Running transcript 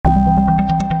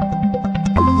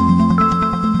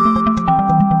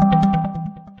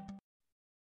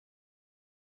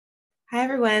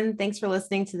everyone. Thanks for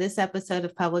listening to this episode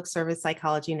of Public Service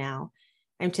Psychology Now.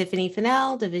 I'm Tiffany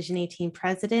Fennell, Division 18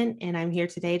 President, and I'm here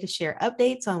today to share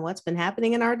updates on what's been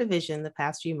happening in our division the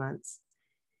past few months.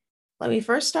 Let me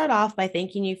first start off by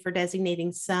thanking you for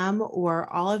designating some or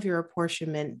all of your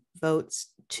apportionment votes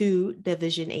to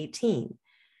Division 18.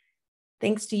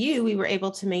 Thanks to you, we were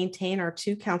able to maintain our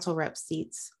 2 council rep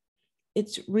seats.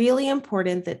 It's really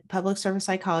important that public service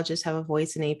psychologists have a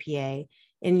voice in APA,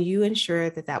 and you ensure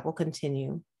that that will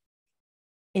continue.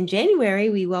 In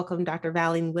January, we welcomed Dr.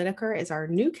 Valine Whitaker as our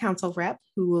new council rep,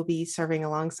 who will be serving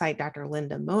alongside Dr.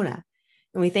 Linda Mona.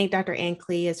 And we thank Dr. Ann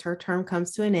Klee as her term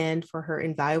comes to an end for her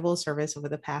invaluable service over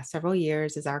the past several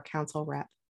years as our council rep.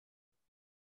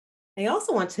 I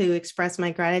also want to express my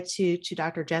gratitude to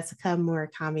Dr. Jessica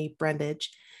Murakami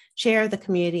Brundage, chair of the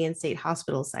Community and State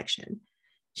Hospital section.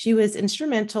 She was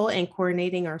instrumental in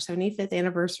coordinating our 75th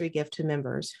anniversary gift to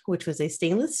members, which was a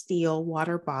stainless steel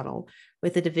water bottle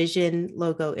with the division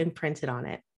logo imprinted on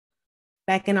it.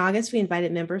 Back in August, we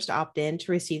invited members to opt in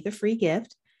to receive the free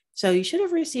gift, so you should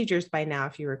have received yours by now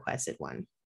if you requested one.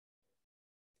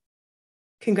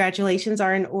 Congratulations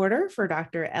are in order for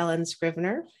Dr. Ellen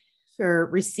Scrivener for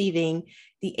receiving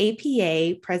the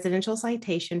APA Presidential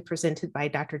Citation presented by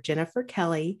Dr. Jennifer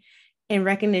Kelly in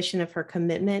recognition of her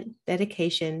commitment,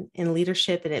 dedication, and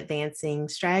leadership in advancing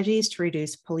strategies to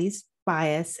reduce police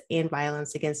bias and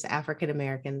violence against African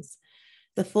Americans.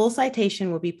 The full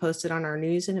citation will be posted on our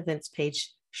news and events page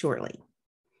shortly.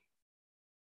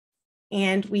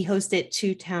 And we hosted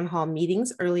 2 town hall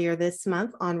meetings earlier this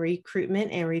month on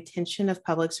recruitment and retention of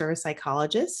public service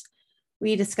psychologists.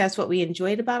 We discussed what we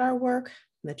enjoyed about our work,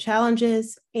 the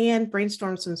challenges, and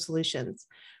brainstormed some solutions.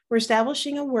 We're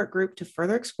establishing a work group to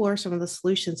further explore some of the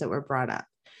solutions that were brought up.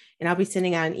 And I'll be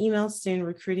sending out an email soon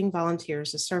recruiting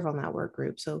volunteers to serve on that work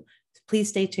group. So please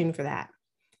stay tuned for that.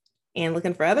 And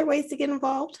looking for other ways to get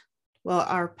involved? Well,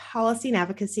 our Policy and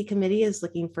Advocacy Committee is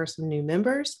looking for some new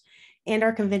members, and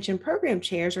our convention program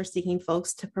chairs are seeking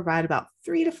folks to provide about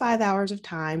 3 to 5 hours of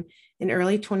time in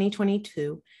early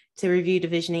 2022 to review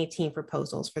Division 18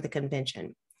 proposals for the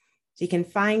convention. So you can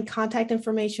find contact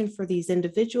information for these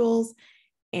individuals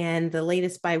and the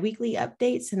latest biweekly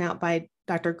updates sent out by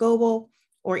Dr. Goebel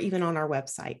or even on our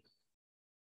website.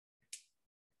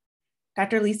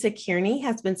 Dr. Lisa Kearney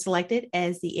has been selected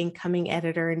as the incoming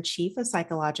editor-in-chief of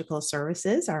Psychological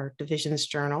Services, our division's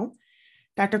journal.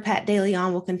 Dr. Pat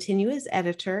DeLeon will continue as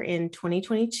editor in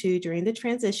 2022 during the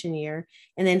transition year,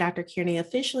 and then Dr. Kearney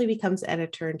officially becomes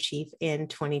editor-in-chief in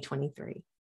 2023.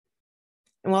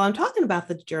 And while I'm talking about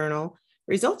the journal,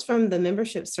 results from the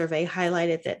membership survey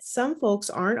highlighted that some folks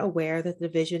aren't aware that the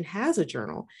division has a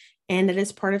journal and that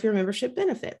it's part of your membership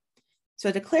benefit.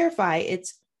 So to clarify,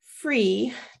 it's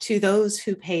free to those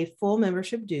who pay full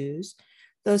membership dues.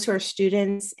 Those who are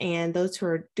students and those who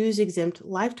are dues exempt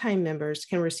lifetime members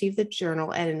can receive the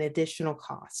journal at an additional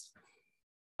cost.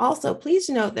 Also, please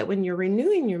note that when you're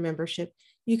renewing your membership,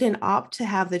 you can opt to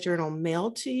have the journal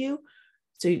mailed to you,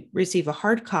 so you receive a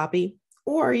hard copy,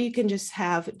 or you can just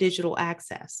have digital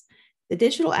access. The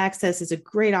digital access is a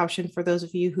great option for those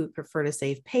of you who prefer to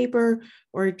save paper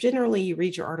or generally you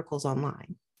read your articles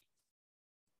online.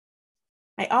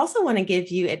 I also want to give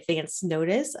you advance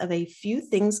notice of a few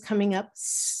things coming up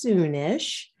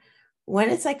soonish. One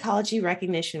is Psychology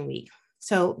Recognition Week.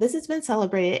 So this has been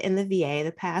celebrated in the VA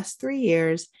the past 3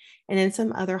 years and in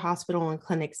some other hospital and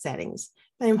clinic settings,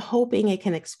 but I'm hoping it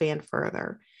can expand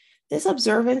further. This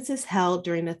observance is held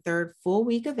during the 3rd full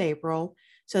week of April.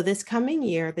 So this coming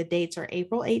year, the dates are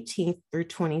April 18th through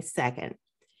 22nd.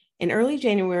 In early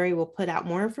January, we'll put out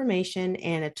more information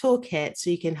and a toolkit so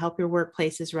you can help your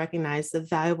workplaces recognize the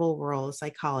valuable role of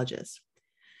psychologists.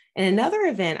 And another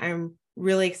event I'm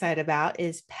really excited about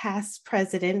is past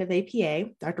president of APA,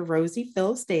 Dr. Rosie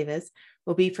Phillips Davis,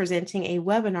 will be presenting a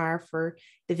webinar for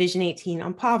Division 18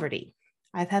 on poverty.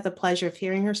 I've had the pleasure of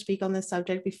hearing her speak on this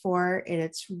subject before, and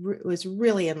it was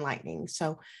really enlightening.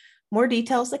 So more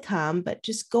details to come, but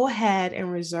just go ahead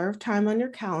and reserve time on your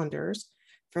calendars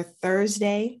for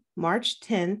Thursday, March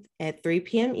 10th at 3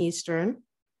 p.m. Eastern.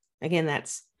 Again,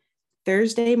 that's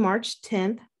Thursday, March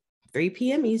 10th, 3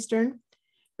 p.m. Eastern.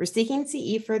 We're seeking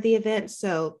CE for the event,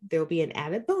 so there'll be an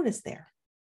added bonus there.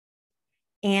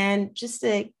 And just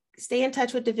to stay in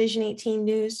touch with Division 18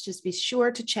 news, just be sure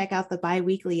to check out the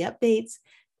biweekly updates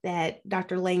that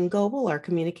Dr. Lane Goebel, our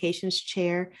communications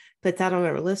chair, puts out on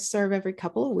our listserv every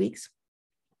couple of weeks.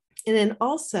 And then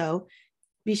also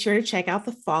be sure to check out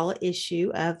the fall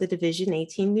issue of the Division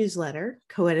 18 newsletter,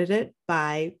 co-edited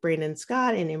by Brandon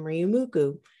Scott and Emery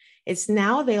Umuku. It's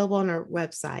now available on our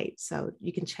website, so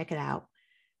you can check it out.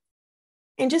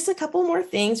 And just a couple more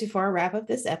things before I wrap up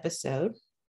this episode.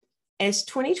 As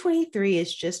 2023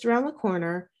 is just around the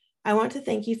corner, I want to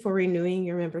thank you for renewing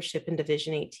your membership in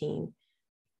Division 18.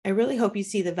 I really hope you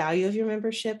see the value of your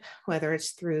membership, whether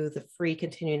it's through the free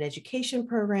continuing education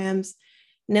programs,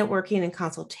 networking and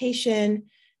consultation,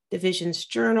 Division's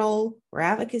journal, or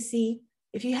advocacy.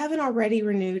 If you haven't already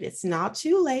renewed, it's not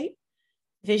too late.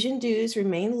 Vision dues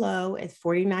remain low at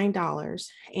 $49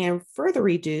 and further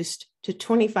reduced to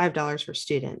 $25 for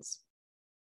students.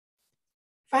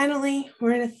 Finally,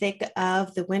 we're in the thick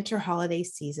of the winter holiday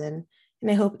season,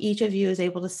 and I hope each of you is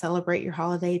able to celebrate your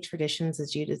holiday traditions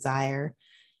as you desire.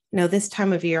 This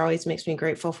time of year always makes me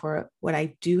grateful for what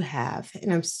I do have,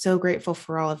 and I'm so grateful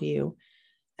for all of you.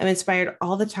 I'm inspired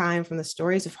all the time from the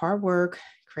stories of hard work,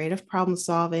 creative problem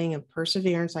solving, and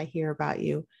perseverance I hear about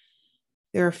you.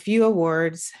 There are a few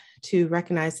awards to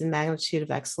recognize the magnitude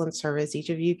of excellent service each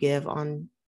of you give on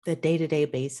the day-to-day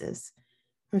basis.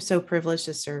 I'm so privileged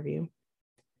to serve you.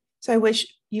 So I wish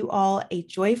you all a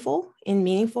joyful and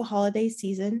meaningful holiday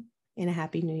season and a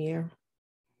happy new year.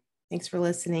 Thanks for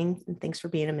listening, and thanks for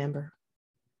being a member.